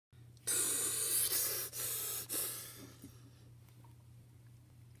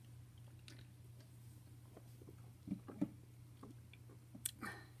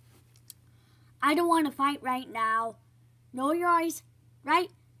I don't want to fight right now. Know your eyes, right?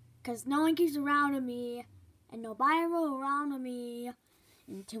 Cause no one keeps around me, and nobody will around me.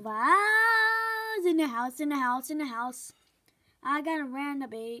 Into a house, in the house, in the house, in the house. I got a random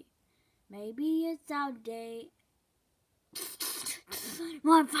bait. Maybe it's out of date.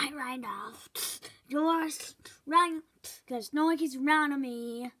 Want to fight right now? Yours, right? Cause no one keeps around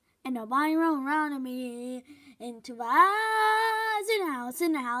me, and nobody will around me. Into a house, in the house,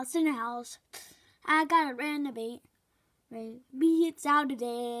 in the house, in the house. I got a random bait. Maybe it's out of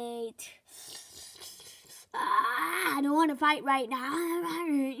date. I don't want to fight right now.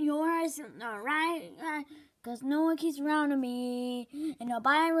 Yours, right? Cause no one keeps around me, and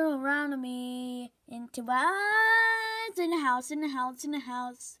nobody will around me. Into us, in the house, in the house, in the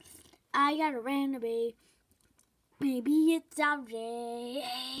house. I got a random bait. Maybe it's out of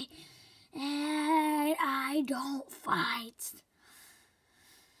date. And I don't fight.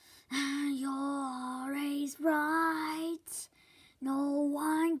 You're always right. No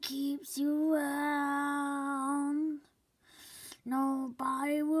one keeps you around.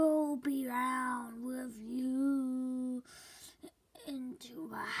 Nobody will be around with you.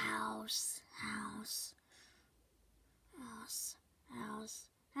 Into a house, house, house, house,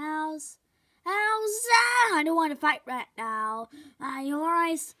 house, house. I don't want to fight right now. You're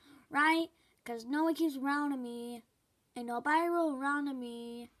always right, cause no one keeps around me, and nobody will around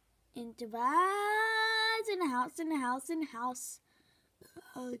me. Into the house, in the house, in the house, in the house.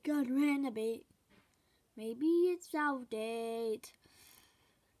 Oh, God, renovate. Maybe it's out of date.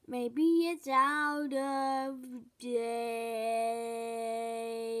 Maybe it's out of date.